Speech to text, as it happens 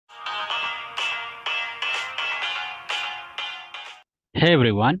Hey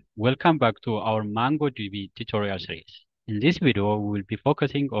everyone, welcome back to our MongoDB tutorial series. In this video, we will be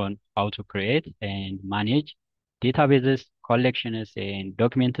focusing on how to create and manage databases, collections, and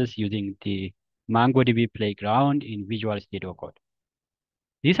documents using the MongoDB Playground in Visual Studio Code.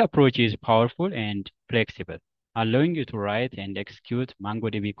 This approach is powerful and flexible, allowing you to write and execute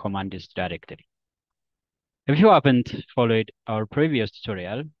MongoDB commands directly. If you haven't followed our previous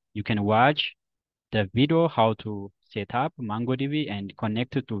tutorial, you can watch the video how to set up MongoDB and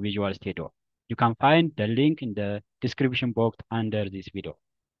connect it to Visual Studio. You can find the link in the description box under this video.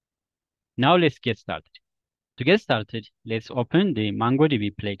 Now let's get started. To get started, let's open the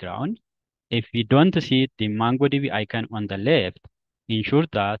MongoDB Playground. If we don't see the MongoDB icon on the left, ensure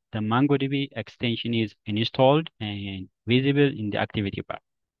that the MongoDB extension is installed and visible in the activity bar.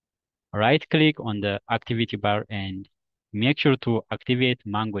 Right-click on the activity bar and make sure to activate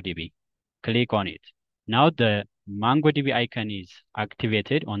MongoDB. Click on it. Now the MongoDB icon is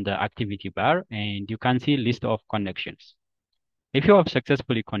activated on the activity bar and you can see list of connections. If you have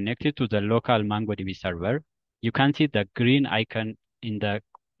successfully connected to the local MongoDB server, you can see the green icon in the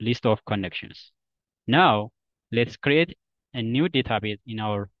list of connections. Now, let's create a new database in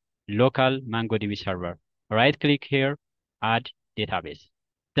our local MongoDB server. Right-click here, add database.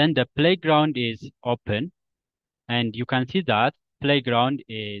 Then the playground is open and you can see that playground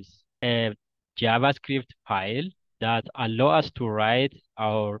is a JavaScript file that allow us to write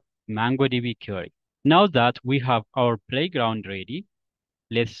our MongoDB query. Now that we have our playground ready,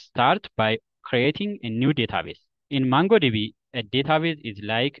 let's start by creating a new database. In MongoDB, a database is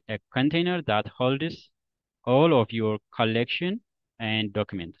like a container that holds all of your collection and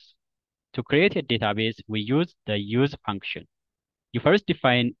documents. To create a database, we use the use function. You first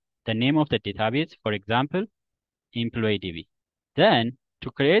define the name of the database, for example, EmployeeDB. Then, to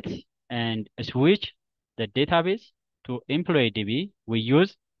create and switch the database to EmployeeDB, we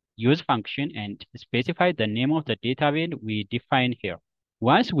use function and specify the name of the database we define here.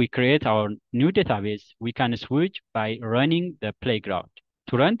 Once we create our new database, we can switch by running the playground.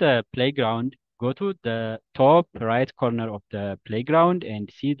 To run the playground, go to the top right corner of the playground and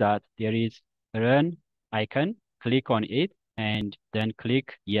see that there is a run icon. Click on it and then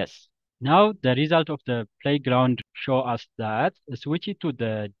click yes. Now the result of the playground show us that switch it to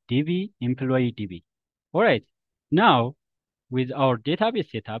the DB employee DB. All right. Now with our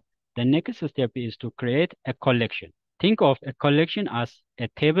database setup, the next step is to create a collection. Think of a collection as a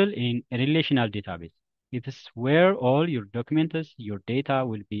table in a relational database. It is where all your documents, your data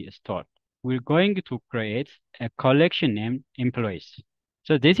will be stored. We're going to create a collection named employees.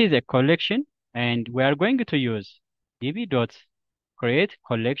 So this is a collection and we are going to use db.create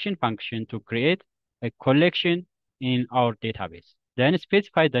collection function to create a collection in our database. Then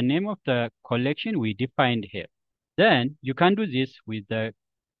specify the name of the collection we defined here. Then you can do this with the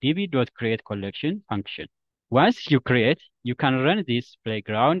db.createCollection function. Once you create, you can run this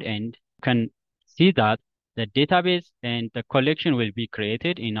playground and you can see that the database and the collection will be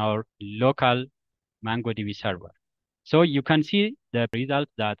created in our local MongoDB server. So you can see the result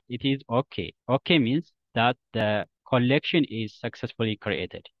that it is okay. Okay means that the collection is successfully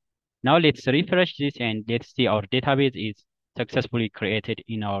created. Now let's refresh this and let's see our database is successfully created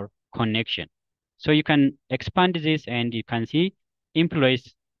in our connection. So you can expand this and you can see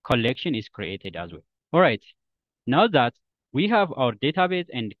employees collection is created as well. All right. Now that we have our database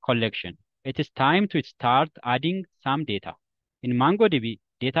and collection, it is time to start adding some data. In MongoDB,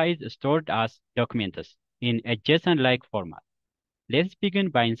 data is stored as documents in a JSON-like format. Let's begin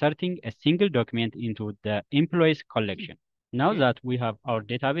by inserting a single document into the employees collection. Now that we have our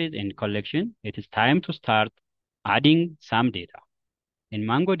database and collection, it is time to start adding some data. In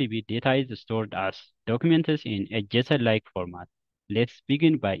MongoDB, data is stored as documents in a JSON-like format. Let's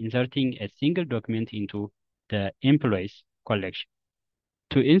begin by inserting a single document into the employees collection.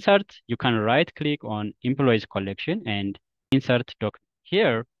 To insert, you can right-click on employees collection and insert document.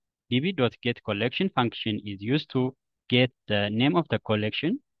 Here, db.getCollection function is used to get the name of the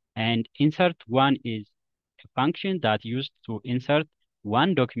collection, and insert one is a function that used to insert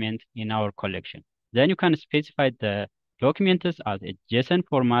one document in our collection. Then you can specify the documents as a JSON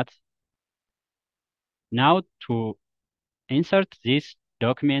format. Now to insert this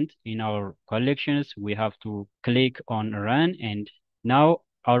document in our collections, we have to click on run, and now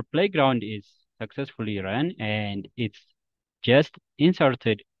our playground is successfully run and it's just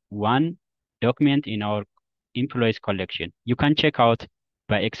inserted one document in our employees collection. You can check out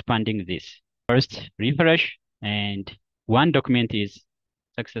by expanding this. First, refresh and one document is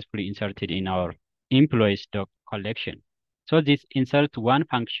successfully inserted in our employees doc collection. So this insert one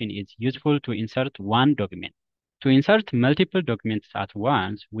function is useful to insert one document. To insert multiple documents at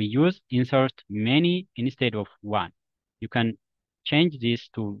once, we use insert many instead of one. You can change this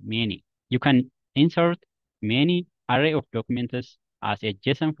to many. You can insert many array of documents as a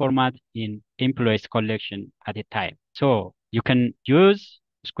JSON format in employees collection at a time. So you can use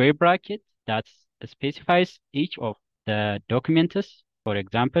square bracket that specifies each of the documents. For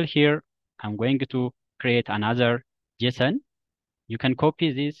example, here I'm going to create another JSON. You can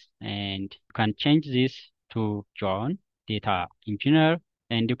copy this and you can change this to John, data engineer,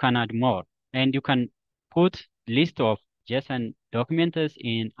 and you can add more. And you can put list of JSON documents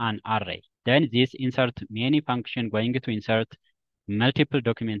in an array. Then this insert many function going to insert multiple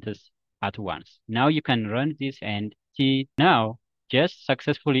documents at once. Now you can run this and see now just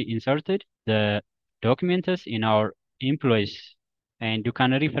successfully inserted the documents in our employees. And you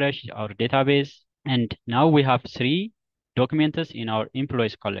can refresh our database. And now we have 3 documents in our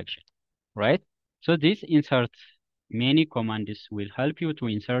employees collection, right? So this insert many commands will help you to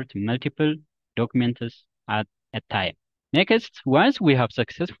insert multiple documents at a time. Next, once we have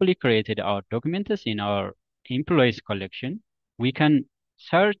successfully created our documents in our employees collection, we can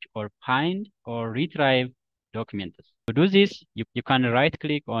search or find or retrieve documents. To do this, you can right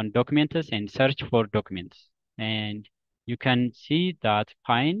click on documents and search for documents. And you can see that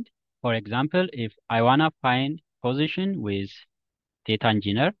find, for example, if I wanna find position with data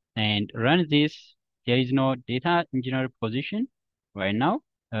engineer and run this, there is no data engineer position right now.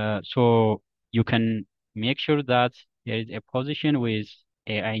 So you can make sure that there is a position with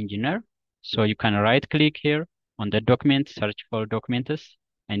AI engineer. So you can right click here on the document, search for documents,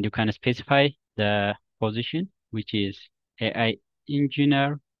 and you can specify the position, which is AI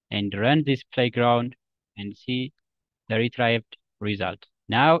engineer, and run this playground and see the retrieved result.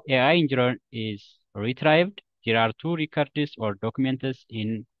 Now AI engineer is retrieved. There are 2 records or documents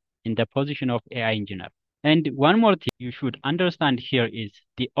in the position of AI engineer. And one more thing you should understand here is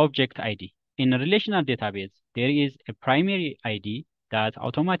the object ID. In a relational database, there is a primary ID that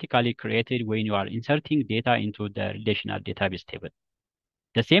automatically created when you are inserting data into the relational database table.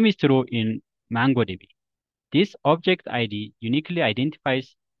 The same is true in MongoDB. This object ID uniquely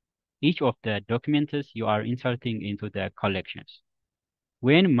identifies each of the documents you are inserting into the collections.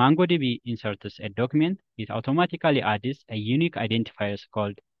 When MongoDB inserts a document, it automatically adds a unique identifier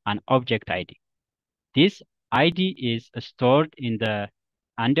called an object ID. This ID is stored in the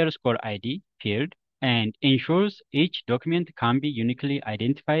underscore ID field and ensures each document can be uniquely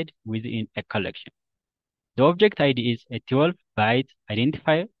identified within a collection. The object ID is a 12-byte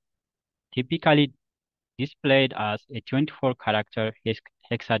identifier, typically displayed as a 24-character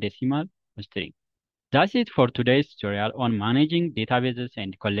hexadecimal string. That's it for today's tutorial on managing databases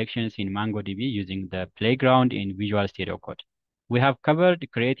and collections in MongoDB using the Playground in Visual Studio Code. We have covered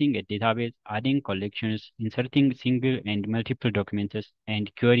creating a database, adding collections, inserting single and multiple documents, and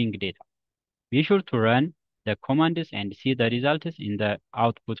querying data. Be sure to run the commands and see the results in the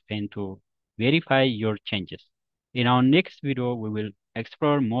output pane to verify your changes. In our next video, we will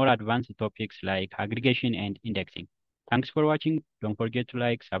explore more advanced topics like aggregation and indexing. Thanks for watching. Don't forget to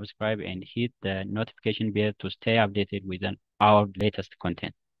like, subscribe, and hit the notification bell to stay updated with our latest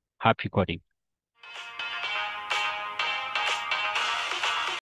content. Happy coding!